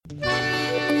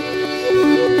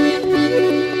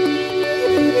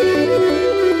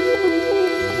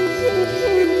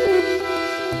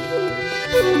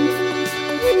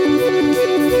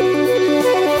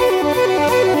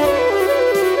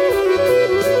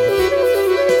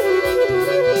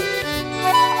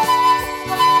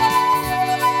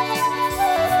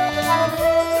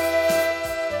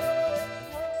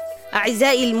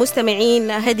أعزائي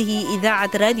المستمعين، هذه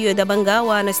إذاعة راديو دبنجا،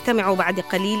 ونستمع بعد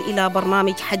قليل إلى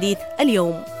برنامج حديث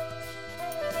اليوم.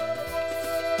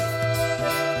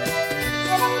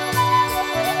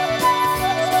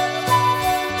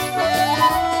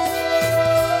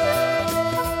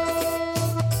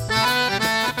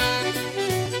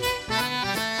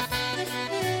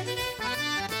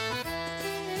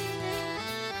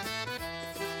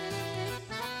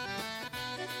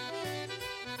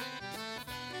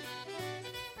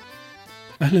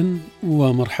 أهلا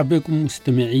ومرحبا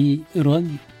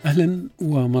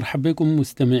بكم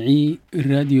مستمعي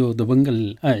راديو دبنجا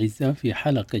الأعزاء في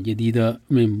حلقة جديدة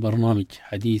من برنامج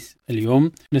حديث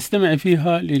اليوم، نستمع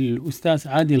فيها للأستاذ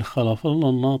عادل خلف الله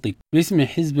الناطق باسم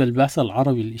حزب البعث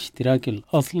العربي الاشتراكي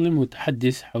الأصلي،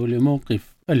 متحدث حول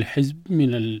موقف الحزب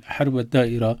من الحرب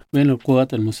الدائرة بين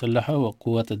القوات المسلحة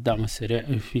وقوات الدعم السريع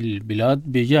في البلاد،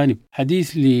 بجانب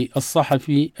حديث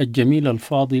للصحفي الجميل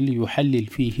الفاضل يحلل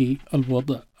فيه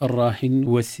الوضع الراهن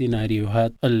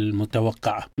والسيناريوهات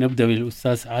المتوقعة. نبدأ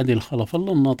بالأستاذ عادل خلف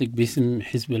الله الناطق باسم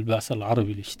حزب البعث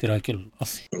العربي الاشتراكي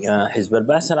الأصلي. حزب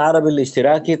البعث العربي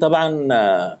الاشتراكي طبعا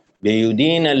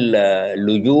بيدين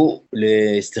اللجوء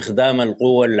لاستخدام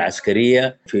القوة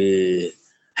العسكرية في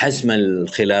حسم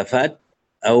الخلافات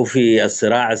أو في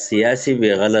الصراع السياسي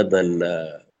بغرض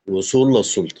الوصول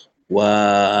للسلطة.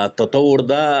 والتطور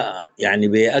ده يعني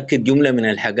بيأكد جملة من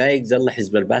الحقائق ظل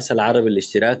حزب البعث العربي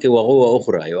الاشتراكي وقوة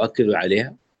أخرى يؤكد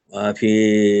عليها.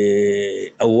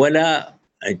 وفي أولا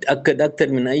اتأكد أكثر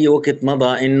من أي وقت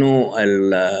مضى إنه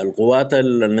القوات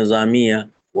النظامية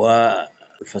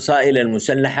والفصائل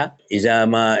المسلحة إذا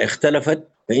ما اختلفت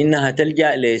فإنها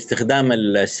تلجأ لاستخدام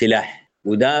السلاح،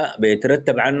 وده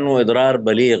بيترتب عنه إضرار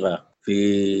بليغ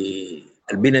في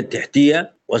البنية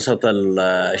التحتية وسط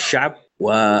الشعب،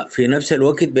 وفي نفس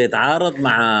الوقت بيتعارض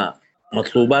مع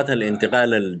مطلوبات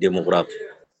الانتقال الديمقراطي.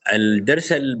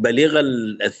 الدرس البليغ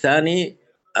الثاني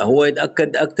هو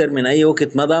يتأكد أكثر من أي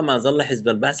وقت مضى ما ظل حزب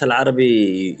البعث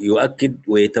العربي يؤكد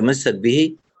ويتمسك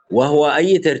به، وهو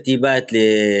أي ترتيبات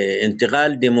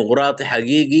لانتقال ديمقراطي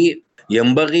حقيقي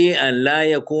ينبغي أن لا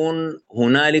يكون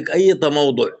هنالك أي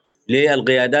تموضع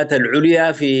للقيادات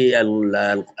العليا في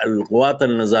القوات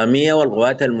النظامية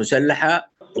والقوات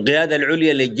المسلحة، القيادة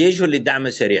العليا للجيش وللدعم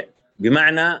السريع.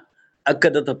 بمعنى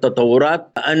أكدت التطورات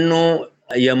أنه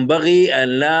ينبغي أن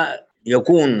لا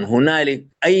يكون هنالك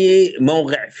أي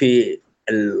موقع في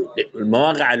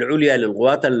المواقع العليا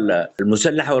للقوات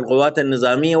المسلحة والقوات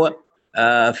النظامية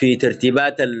في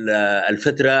ترتيبات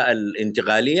الفترة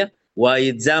الانتقالية،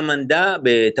 ويتزامن ده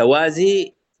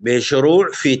بتوازي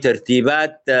بشروع في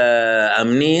ترتيبات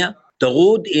أمنية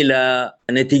تقود إلى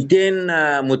نتيجتين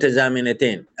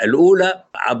متزامنتين. الأولى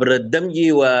عبر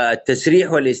الدمج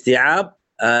والتسريح والاستيعاب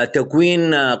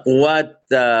تكوين قوات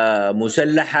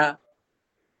مسلحة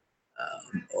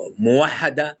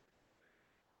موحدة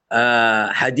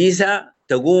حديثة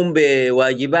تقوم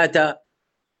بواجباتها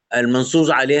المنصوص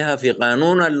عليها في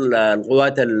قانون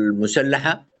القوات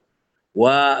المسلحة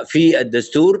وفي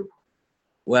الدستور،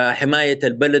 وحماية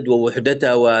البلد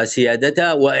ووحدتها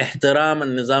وسيادتها واحترام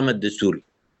النظام الدستوري.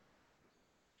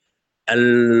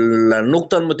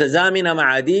 النقطة المتزامنة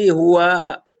مع دي هو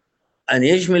أن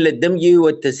يشمل الدمج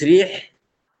والتسريح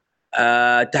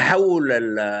تحول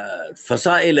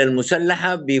الفصائل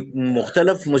المسلحة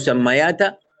بمختلف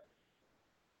مسمياتها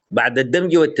بعد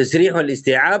الدمج والتسريح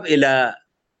والاستيعاب إلى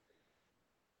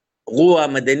قوى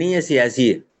مدنية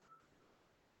سياسية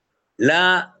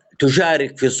لا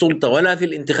تشارك في السلطة ولا في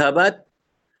الانتخابات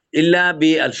إلا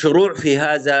بالشروع في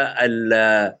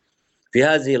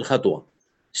هذه الخطوة،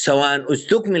 سواء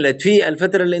استكملت في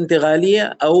الفترة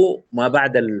الانتقالية أو ما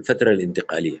بعد الفترة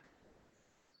الانتقالية.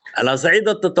 على صعيد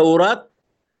التطورات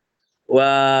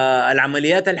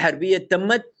والعمليات الحربية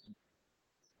تمت،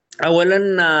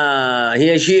 أولا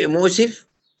هي شيء مؤسف،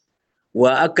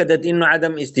 وأكدت إنه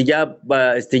عدم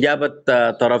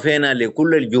استجابة طرفين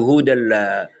لكل الجهود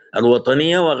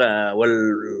الوطنية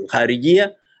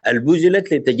والخارجية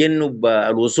البذلت لتجنب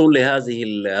الوصول لهذه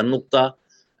النقطة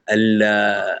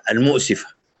المؤسفة.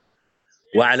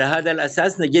 وعلى هذا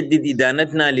الأساس نجدد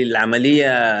إدانتنا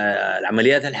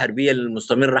للعمليات الحربية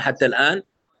المستمرة حتى الآن،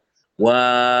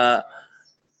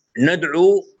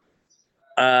 وندعو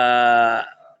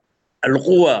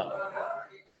القوى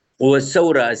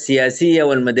الثورة السياسية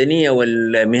والمدنية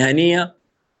والمهنية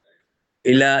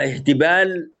إلى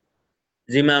اهتبال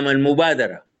زمام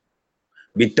المبادرة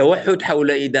بالتوحد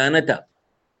حول إدانتها،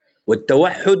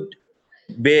 والتوحد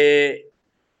بالدعوة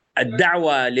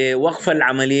لوقف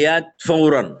العمليات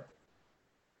فورا،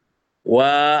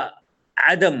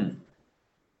 وعدم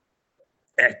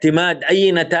اعتماد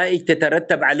أي نتائج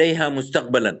تترتب عليها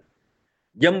مستقبلا.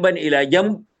 جنبا إلى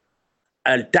جنب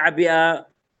التعبئة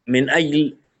من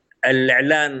أجل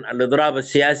الإعلان الإضراب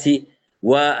السياسي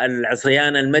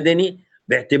والعصيان المدني،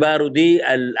 باعتباره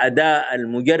دي الأداة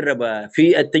المجربة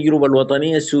في التجربة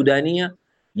الوطنية السودانية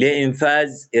لإنفاذ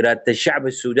إرادة الشعب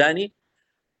السوداني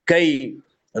كي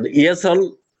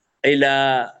يصل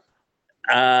إلى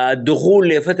الدخول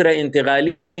لفترة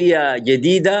انتقالية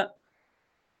جديدة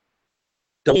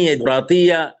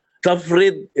ديمقراطية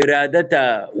تفرض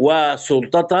إرادتها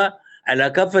وسلطتها على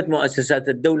كافة مؤسسات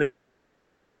الدولة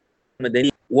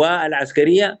المدنية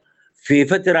والعسكرية في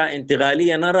فترة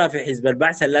انتقالية نرى في حزب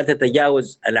البعث لا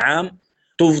تتجاوز العام،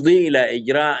 تفضي إلى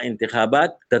إجراء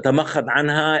انتخابات تتمخض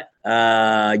عنها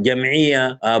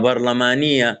جمعية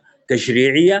برلمانية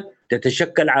تشريعية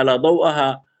تتشكل على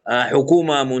ضوءها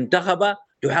حكومة منتخبة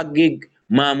تحقق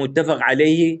ما متفق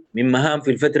عليه من مهام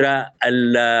في الفترة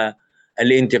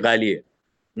الانتقالية.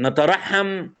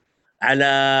 نترحم على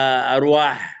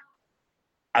أرواح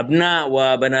أبناء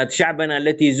وبنات شعبنا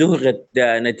التي زهقت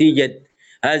نتيجة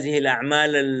هذه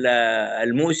الأعمال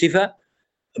المؤسفة،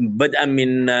 بدءا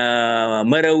من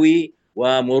مروي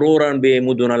ومرورا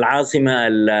بمدن العاصمة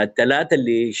الثلاث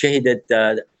اللي شهدت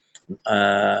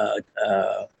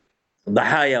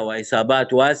ضحايا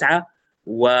وإصابات واسعة،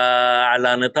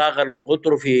 وعلى نطاق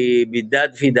القطر في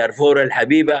بالذات في دارفور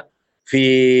الحبيبة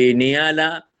في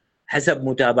نيالا حسب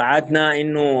متابعاتنا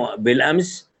إنه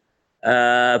بالأمس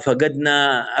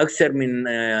فقدنا أكثر من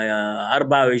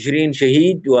 24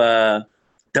 شهيد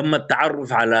وتم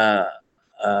التعرف على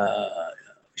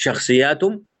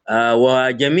شخصياتهم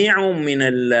وجميعهم من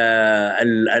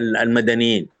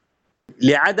المدنيين.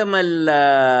 لعدم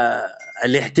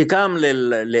الاحتكام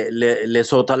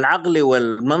لصوت العقل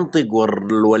والمنطق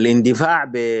والاندفاع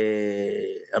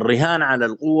بالرهان على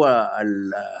القوة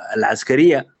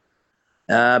العسكرية،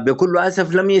 بكل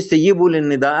أسف لم يستجيبوا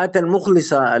للنداءات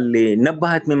المخلصة اللي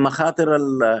نبهت من مخاطر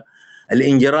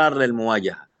الانجرار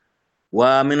للمواجهة.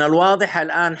 ومن الواضح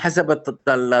الآن حسب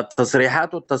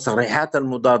التصريحات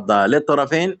المضادة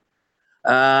للطرفين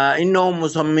إنهم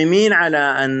مصممين على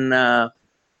أن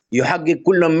يحقق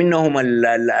كل منهم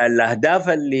الأهداف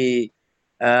اللي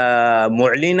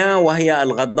معلنة، وهي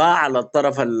القضاء على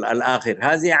الطرف الآخر.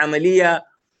 هذه عملية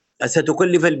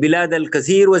ستكلف البلاد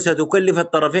الكثير وستكلف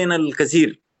الطرفين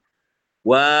الكثير،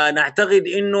 ونعتقد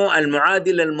إنه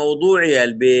المعادل الموضوعي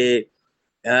اللي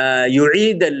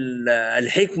يعيد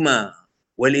الحكمة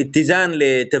والاتزان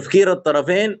لتفكير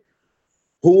الطرفين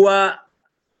هو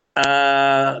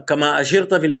كما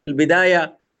أشرت في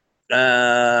البداية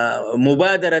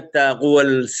مبادرة قوى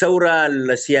الثورة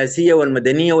السياسية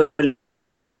والمدنية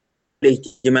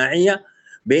والاجتماعية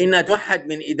بأنها توحد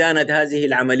من إدانة هذه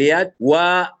العمليات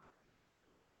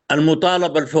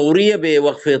والمطالبة الفورية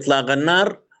بوقف إطلاق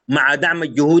النار مع دعم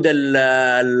الجهود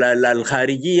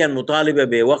الخارجية المطالبة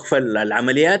بوقف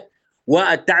العمليات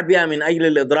والتعبئة من أجل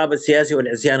الإضراب السياسي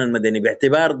والعصيان المدني،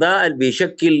 باعتبار ده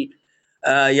بيشكل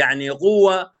يعني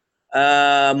قوة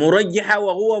مرجحة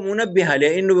وقوة منبهة،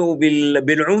 لأنه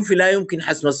بالعنف لا يمكن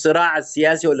حسم الصراع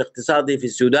السياسي والاقتصادي في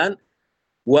السودان،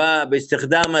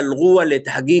 وباستخدام القوة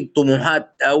لتحقيق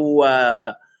طموحات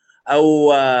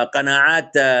أو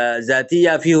قناعات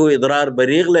ذاتية فيه إضرار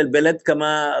بريغ للبلد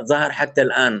كما ظهر حتى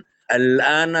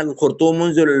الآن الخرطوم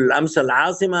منذ الأمس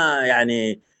العاصمة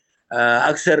يعني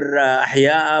أكثر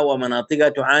أحياء ومناطقها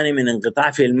تعاني من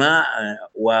انقطاع في الماء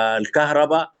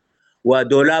والكهرباء،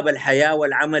 ودولاب الحياة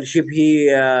والعمل شبه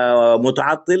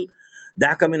متعطل،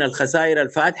 دعك من الخسائر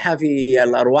الفاتحة في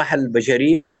الأرواح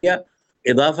البشرية،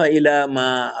 إضافة إلى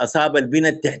ما أصاب البنى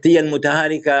التحتية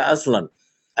المتهالكة أصلا.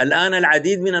 الآن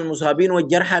العديد من المصابين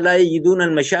والجرحى لا يجدون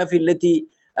المشافي التي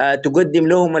تقدم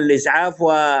لهم الإسعاف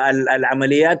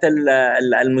والعمليات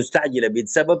المستعجلة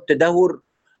بسبب تدهور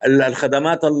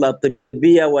الخدمات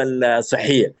الطبية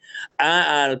والصحية.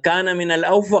 كان من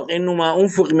الأوفق إنه ما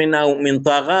أنفق من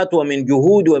طاقات ومن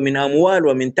جهود ومن أموال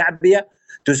ومن تعبئة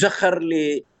تسخر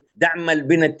لدعم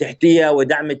البنى التحتية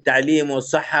ودعم التعليم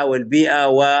والصحة والبيئة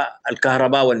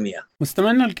والكهرباء والمياه.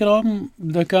 مستمعينا الكرام،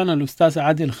 ده كان الأستاذ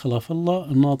عادل خلف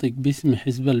الله الناطق باسم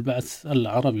حزب البعث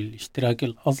العربي الاشتراكي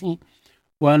الأصل،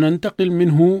 وننتقل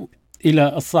منه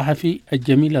إلى الصحفي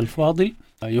الجميل الفاضل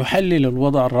يحلل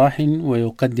الوضع الراهن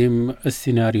ويقدم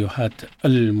السيناريوهات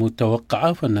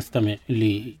المتوقعة، فنستمع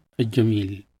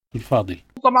للجميل الفاضل.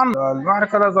 طبعا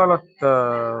المعركة لا زالت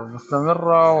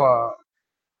مستمرة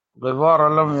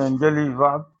وغبارها لم ينجلي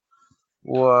بعد،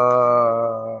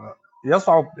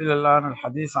 ويصعب إلى الآن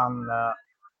الحديث عن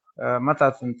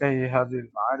متى تنتهي هذه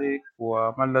المعارك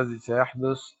وما الذي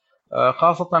سيحدث،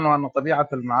 خاصة وأن طبيعة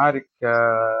المعارك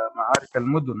معارك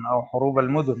المدن أو حروب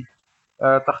المدن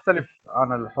تختلف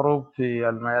عن الحروب في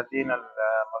الميادين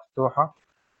المفتوحة.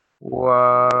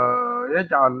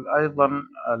 ويجعل أيضا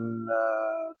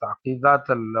تعقيدات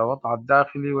الوضع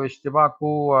الداخلي واشتباكه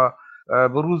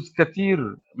وبروز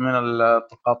كثير من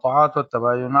التقاطعات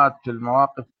والتباينات في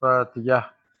المواقف تجاه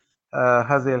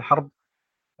هذه الحرب.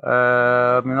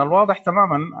 من الواضح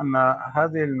تماما أن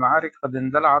هذه المعارك قد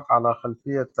اندلعت على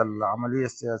خلفية العملية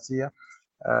السياسية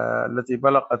التي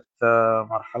بلغت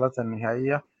مرحلتها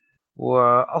النهائية،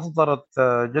 وأصدرت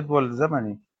جدول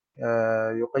زمني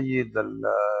يقيد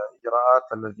الإجراءات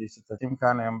التي ستتم.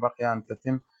 كان ينبغي أن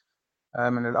تتم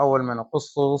من الأول من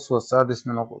أغسطس والسادس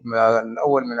من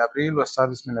الأول من أبريل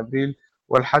والسادس من أبريل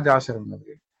والحادي عشر من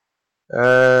أبريل.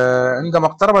 عندما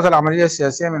اقتربت العملية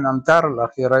السياسية من أمتار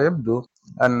الأخيرة يبدو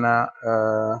أن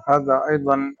هذا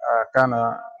أيضا كان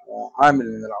عامل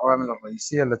من العوامل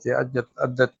الرئيسية التي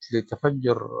أدت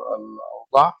لتفجر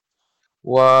الأوضاع.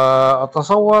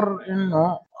 وأتصور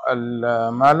أنه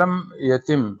ما لم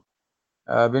يتم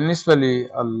بالنسبة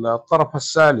للطرف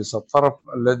الثالث، الطرف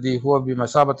الذي هو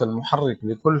بمثابة المحرك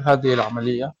لكل هذه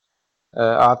العملية،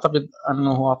 أعتقد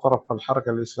أنه هو طرف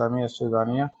الحركة الإسلامية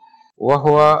السودانية،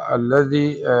 وهو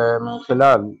الذي من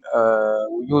خلال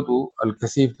وجوده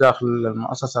الكثيف داخل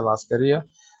المؤسسة العسكرية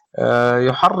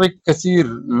يحرك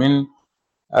كثير من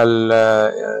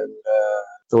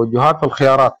التوجهات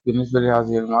والخيارات بالنسبة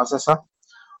لهذه المؤسسة،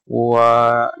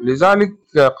 ولذلك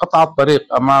قطع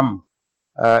الطريق أمام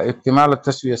اكتمال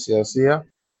التسوية السياسية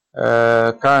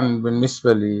كان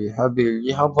بالنسبة لهذه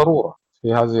الجهة ضرورة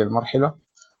في هذه المرحلة.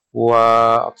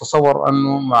 وأتصور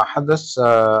أنه ما حدث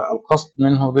القصد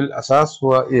منه بالأساس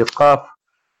هو إيقاف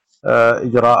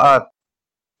إجراءات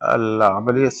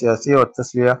العملية السياسية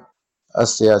والتسوية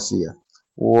السياسية.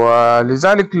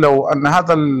 ولذلك لو أن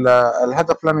هذا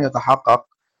الهدف لم يتحقق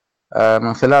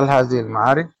من خلال هذه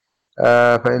المعارك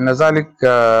فإن ذلك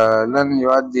لن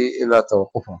يؤدي إلى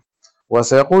توقفها،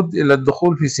 وسيقود إلى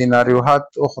الدخول في سيناريوهات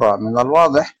أخرى. من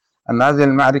الواضح أن هذه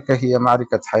المعركة هي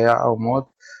معركة حياة أو موت،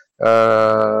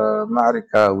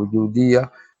 معركة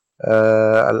وجودية.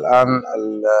 الآن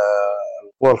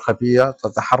القوى الخفية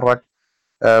تتحرك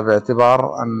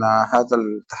باعتبار أن هذا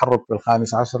التحرك في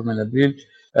 15 من أبريل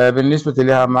بالنسبة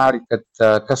لها معركة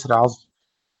كسر عظم.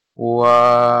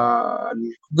 والقضية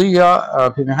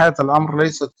في نهاية الأمر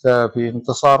ليست في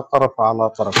انتصار طرف على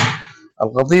طرف،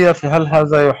 القضية في هل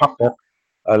هذا يحقق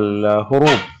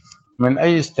الهروب من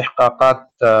أي استحقاقات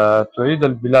تعيد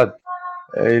البلاد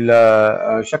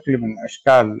إلى شكل من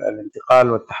أشكال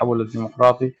الانتقال والتحول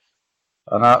الديمقراطي.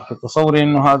 أنا في تصوري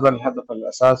أنه هذا الهدف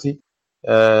الأساسي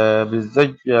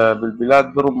بالزج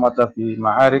بالبلاد برمتها في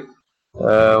معارك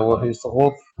وفي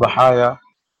سقوط ضحايا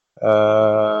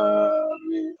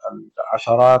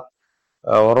بالعشرات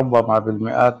وربما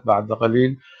بالمئات بعد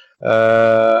قليل.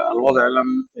 الوضع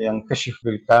لم ينكشف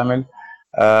بالكامل.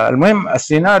 المهم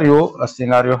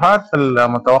السيناريوهات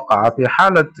المتوقعة في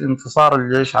حالة انتصار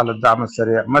الجيش على الدعم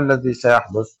السريع، ما الذي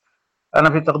سيحدث؟ أنا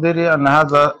في تقديري أن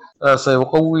هذا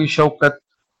سيقوي شوكة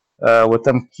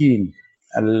وتمكين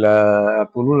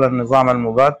حلول النظام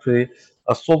المباد في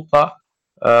السلطة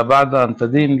بعد أن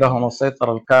تدين لهم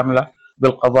السيطرة الكاملة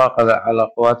بالقضاء على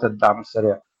قوات الدعم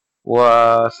السريع،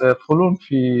 وسيدخلون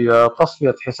في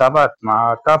تصفية حسابات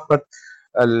مع كافة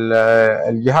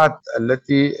الجهات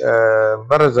التي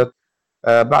برزت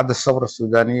بعد الثورة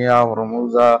السودانية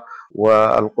ورموزها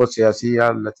والقوى السياسية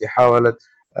التي حاولت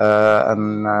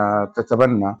أن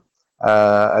تتبنى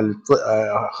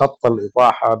خط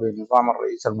الإطاحة بنظام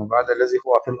الرئيس المبعد الذي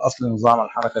هو في الأصل نظام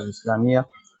الحركة الإسلامية.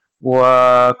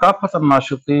 وكافة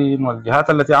الناشطين والجهات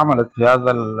التي عملت في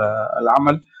هذا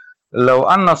العمل، لو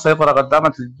أن السيطرة قد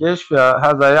دامت للجيش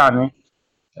فهذا يعني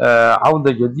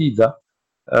عودة جديدة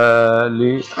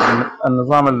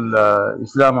للنظام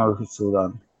الإسلامي في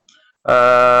السودان.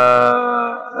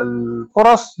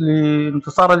 الفرص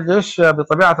لانتصار الجيش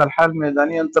بطبيعة الحال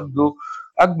ميدانيا تبدو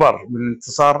أكبر من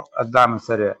انتصار الدعم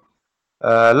السريع،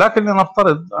 لكن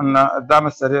لنفترض أن الدعم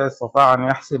السريع استطاع أن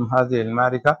يحسم هذه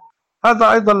المعركة.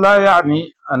 هذا أيضا لا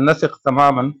يعني أن نثق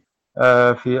تماما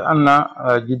في أن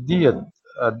جدية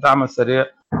الدعم السريع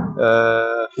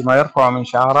فيما يرفع من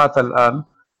شعارات الآن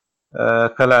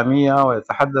كلامية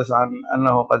ويتحدث عن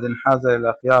أنه قد انحاز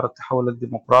إلى خيار التحول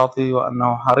الديمقراطي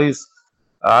وأنه حريص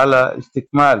على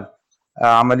استكمال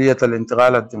عملية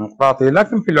الانتقال الديمقراطي.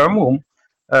 لكن في العموم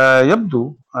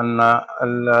يبدو أن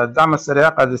الدعم السريع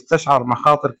قد استشعر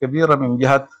مخاطر كبيرة من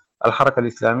جهة الحركة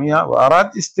الإسلامية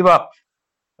وأراد استباق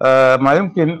ما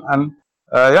يمكن أن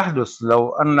يحدث لو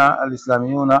أن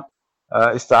الإسلاميون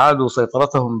استعادوا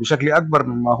سيطرتهم بشكل أكبر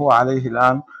مما هو عليه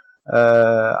الآن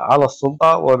على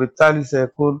السلطة، وبالتالي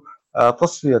سيكون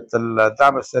تصفية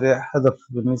الدعم السريع هدف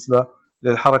بالنسبة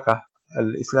للحركة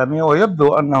الإسلامية.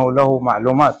 ويبدو أنه له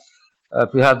معلومات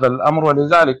في هذا الأمر،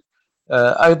 ولذلك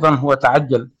أيضا هو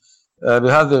تعجل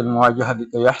بهذه المواجهة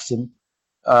لكي يحسم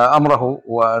أمره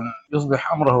وأن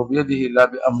يصبح أمره بيده لا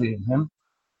بأمرهم هم.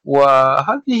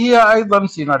 وهذه هي أيضا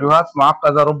سيناريوهات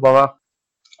معقدة، ربما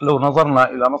لو نظرنا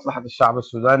إلى مصلحة الشعب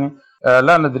السوداني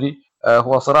لا ندري.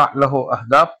 هو صراع له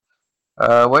أهداف،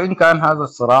 وإن كان هذا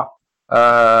الصراع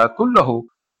كله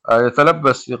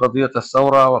يتلبس في قضية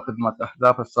الثورة وخدمة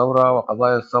أهداف الثورة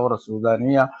وقضايا الثورة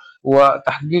السودانية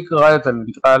وتحقيق غاية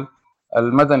الانتقال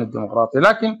المدني الديمقراطي،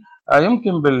 لكن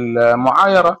يمكن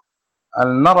بالمعايرة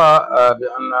أن نرى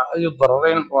بأن أي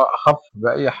الضررين هو أخف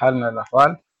بأي حال من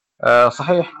الأحوال.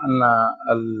 صحيح أن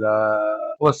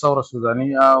قوى الثورة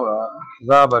السودانية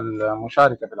وأحزاب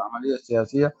المشاركة في العملية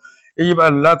السياسية يجب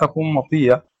أن لا تكون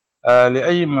مطية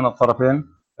لأي من الطرفين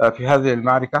في هذه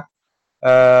المعركة.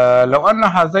 لو أن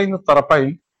هذين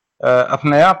الطرفين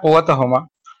أفنيا قوتهما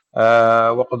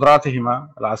وقدراتهما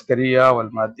العسكرية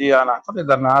والمادية، أنا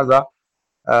أعتقد أن هذا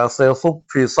سيصب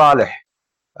في صالح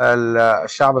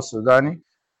الشعب السوداني،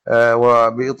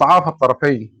 وبإضعاف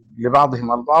الطرفين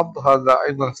لبعضهما البعض. هذا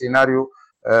أيضا سيناريو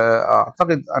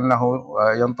أعتقد أنه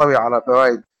ينطوي على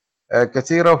فوائد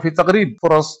كثيرة وفي تقريب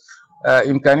فرص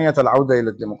إمكانية العودة إلى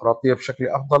الديمقراطية بشكل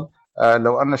أفضل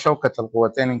لو أن شوكة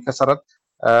القوتين انكسرت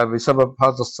بسبب هذا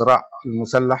الصراع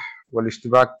المسلح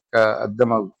والاشتباك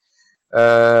الدموي.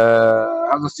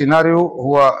 هذا السيناريو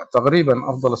هو تقريبا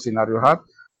أفضل السيناريوهات،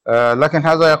 لكن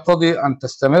هذا يقتضي أن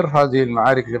تستمر هذه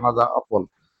المعارك لمدى أطول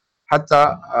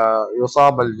حتى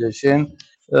يصاب الجيشين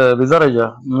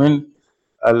بدرجة من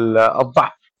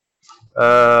الضعف.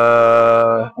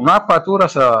 هناك فاتورة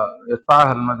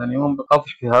سيدفعها المدنيون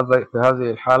بقطع في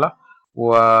هذه الحالة،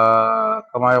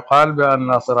 وكما يقال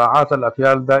بأن صراعات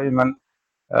الأفيال دائما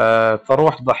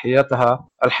تروح ضحيتها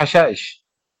الحشائش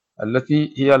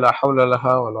التي هي لا حول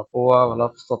لها ولا قوة ولا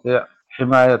تستطيع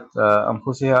حماية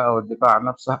أنفسها أو الدفاع عن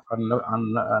نفسها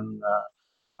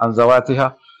عن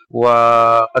ذواتها.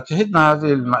 وقد شهدنا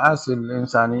هذه المآسي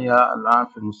الإنسانية الآن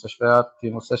في المستشفيات،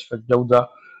 في مستشفى الجودة،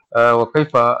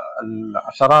 وكيف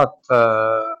العشرات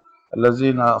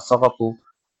الذين سقطوا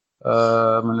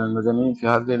من المدنيين في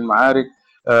هذه المعارك،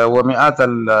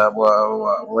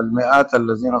 والمئات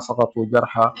الذين سقطوا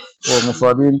جرحى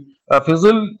ومصابين في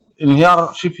ظل انهيار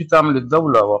شبه تام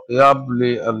للدولة وغياب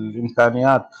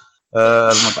للإمكانيات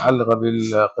المتعلقة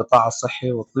بالقطاع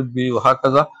الصحي والطبي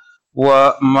وهكذا،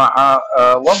 ومع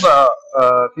وضع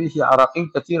فيه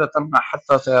عراقيل كثيرة تمنع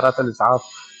حتى سيارات الإسعاف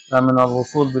من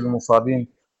الوصول بالمصابين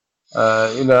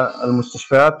إلى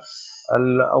المستشفيات.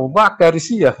 الأوضاع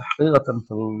كارثية حقيقة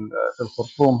في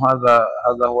الخرطوم. هذا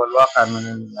هو الواقع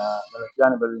من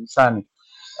الجانب الإنساني.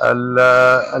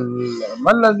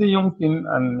 ما الذي يمكن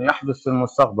أن يحدث في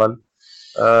المستقبل؟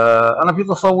 أنا في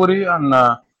تصوري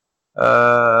أن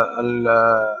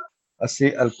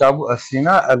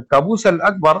الكابوس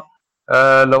الأكبر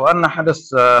لو أن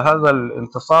حدث هذا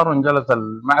الانتصار وانجلت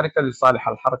المعركة لصالح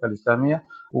الحركة الإسلامية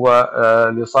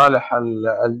ولصالح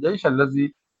الجيش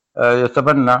الذي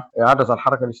يتبنى إعادة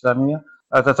الحركة الإسلامية.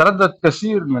 تتردد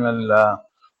كثير من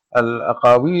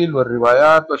الأقاويل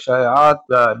والروايات والشائعات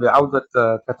بعودة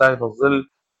كتائب الظل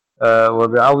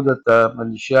وبعودة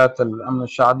ميليشيات الأمن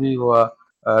الشعبي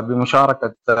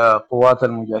وبمشاركة قوات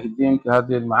المجاهدين في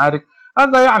هذه المعارك.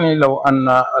 هذا يعني لو أن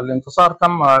الانتصار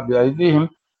تم بأيديهم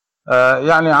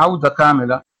يعني عودة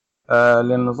كاملة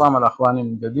للنظام الأخواني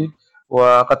من جديد.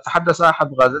 وقد تحدث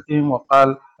أحد غازتهم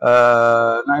وقال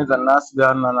نعد الناس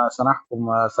بأننا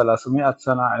سنحكم 300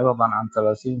 سنة عوضا عن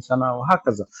 30 سنة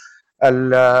وهكذا.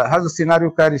 هذا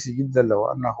السيناريو كارثي جدا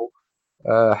لو أنه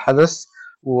حدث،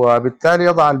 وبالتالي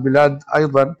يضع البلاد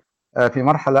أيضا في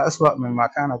مرحلة أسوأ مما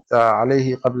كانت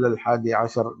عليه قبل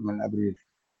 11 من أبريل.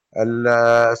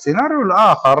 السيناريو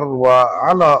الآخر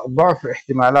وعلى ضعف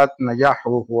احتمالات نجاحه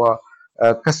هو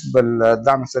كسب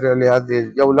الدعم السريع لهذه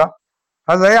الجولة.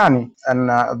 هذا يعني أن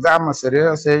الدعم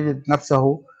السريع سيجد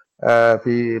نفسه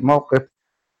في موقف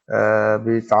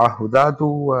بتعهداته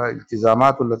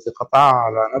والتزاماته التي قطعها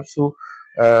على نفسه،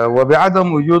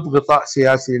 وبعدم وجود غطاء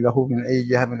سياسي له من أي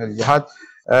جهة من الجهات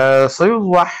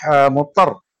سيصبح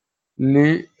مضطر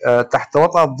تحت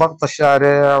وطأة ضغط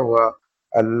الشارع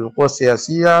والقوى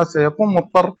السياسية، سيكون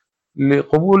مضطر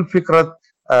لقبول فكرة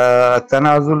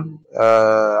التنازل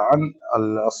عن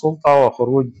السلطة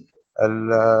وخروج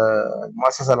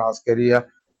المؤسسة العسكرية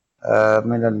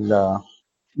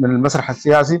من المسرح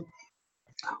السياسي.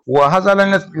 وهذا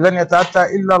لن يتأتى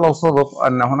إلا لو صدف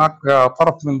أن هناك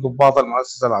طرف من ضباط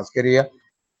المؤسسة العسكرية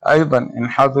أيضا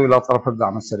انحازوا إلى طرف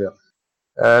الدعم السريع.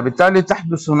 بالتالي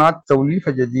تحدث هناك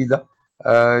توليفة جديدة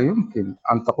يمكن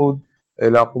أن تقود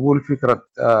إلى قبول فكرة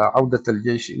عودة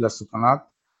الجيش إلى السكنات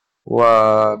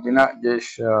وبناء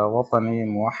جيش وطني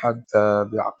موحد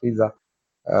بعقيدة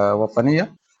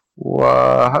وطنية.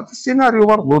 وهذا السيناريو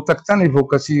برضو تكتنف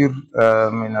كثير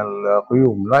من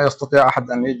القيوم، لا يستطيع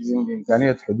أحد أن يجزم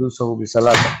بإمكانية حدوثه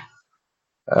بسلاسة.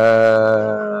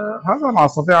 هذا ما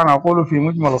أستطيع أن أقوله في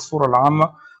مجمل الصورة العامة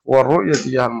والرؤية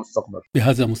تجاه المستقبل.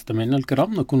 بهذا مستمعينا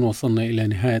الكرام نكون وصلنا إلى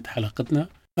نهاية حلقتنا.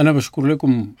 أنا بشكر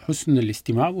لكم حسن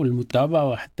الاستماع والمتابعة،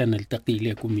 وحتى نلتقي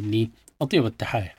إليكم مني أطيب التحايا.